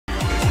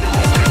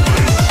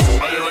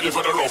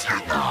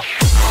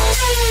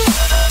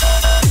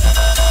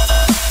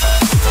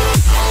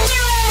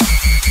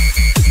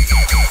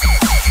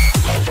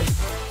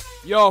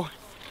Yo,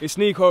 it's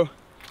Nico.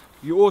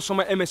 You also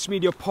my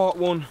MSmedia part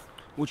 1.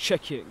 We'll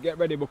check it. Get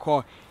ready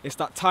because it's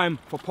that time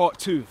for part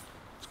 2.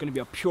 It's gonna be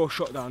a pure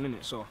shutdown,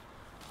 innit? So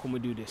come we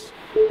do this.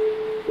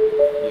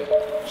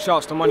 Yeah.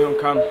 Shouts to Money on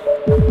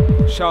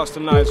Cam. Shouts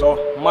to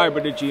Nico, my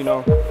brother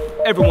Gino.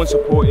 Everyone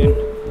supporting.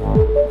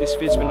 This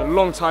vid's been a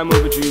long time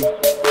overdue.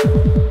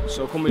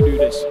 So come we do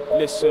this.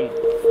 Listen,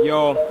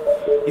 yo.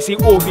 You see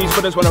all these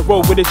brothers when I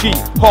roll with a G.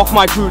 Half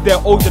my crew,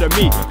 they're older than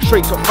me.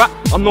 Straight up fat,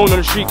 I'm known on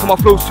the street. Cause my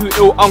flow's too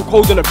ill, I'm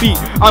cold on the beat.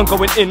 I'm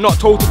going in, not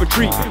told to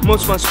retreat.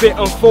 Most man spit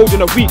and fold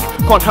in a week.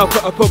 Can't help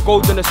it, I put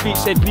gold in the speech.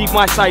 Said leave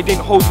my side in,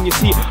 holding your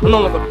seat. I'm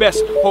not the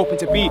best, hoping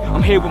to be.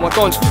 I'm here with my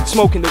dons,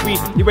 smoking the weed.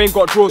 You ain't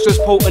got drawers,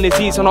 just potent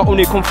disease. And I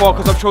only come far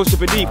cause I've chose to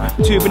believe.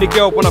 Too many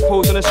girls when I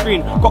pose on the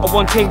screen. Got a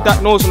one thing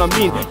that knows what I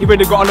mean. You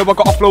really gotta know I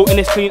got a flow in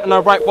this clean. And I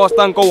write fast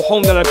and go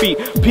home then I beat.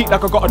 Peak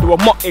like I gotta do a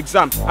mock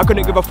exam. I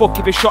couldn't give a fuck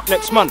if it's shot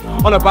next man.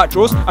 On a back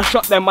draws, I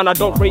shot them and I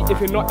don't rate if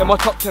you're not in my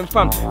top 10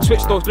 fam.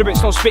 Switch those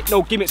lyrics, don't spit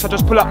no gimmicks. I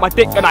just pull out my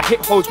dick and I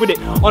hit holes with it.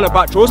 On a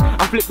back draws,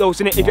 I flip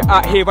those in it if you're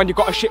out here and you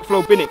got a shit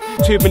flow bin it.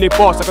 Too many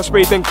bars, I can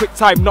spray them quick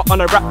time. Not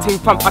on a rap team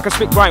fam, I can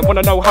spit grind.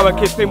 Wanna know how a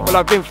kid been? Well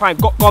I've been fine.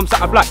 Got gums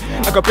that are black,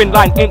 like I've been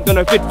lying. Ain't done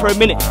a vid for a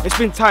minute. It's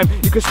been time,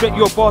 you can spit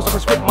your bars, I can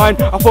spit mine.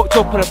 I fucked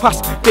up in the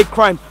past, big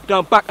crime. Now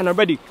I'm back and I'm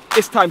ready.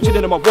 It's time,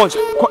 chilling in my ones,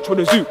 crotch with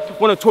the zoo.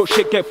 Wanna talk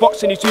shit, get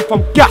boxed in his tooth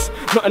from gas.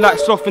 Nothing like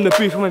sloth in the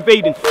booth, I'm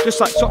invading, just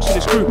like socks in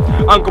the screw.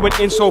 I'm going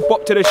in so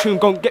bop to the tune,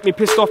 gon' get me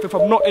pissed off if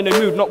I'm not in the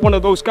mood. Not one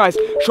of those guys,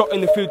 shot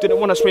in the food, didn't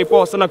wanna spray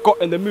bars, then I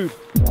got in the mood.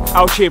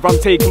 Out here, I'm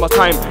taking my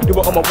time, do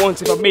it on my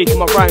ones if I'm making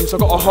my rhymes. I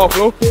got a half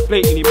low,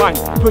 blatantly mine.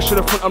 Push to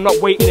the front, I'm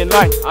not waiting in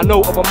line. I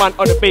know of a man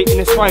on the baiting,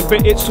 it's fine,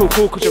 but it's so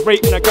cool cause you're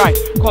rating a guy.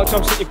 Can't tell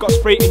me you got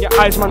spray in your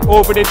eyes, man,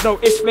 over it, no,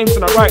 it's flames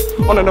and I write.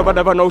 On another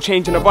level, no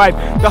change in the vibe.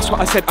 That's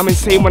what I said, I'm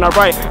insane when I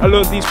write. I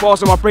learned these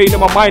bars in my brain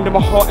and my mind, and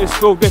my heart is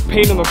filled with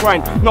pain on the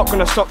grind. Not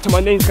gonna stop till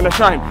my name's gonna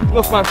shine.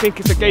 Enough man think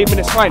it's a game and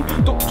it's fine.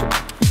 Don't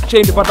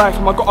change it by life,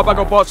 I got a bag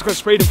of bars, I can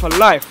spray them for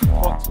life.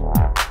 Hot.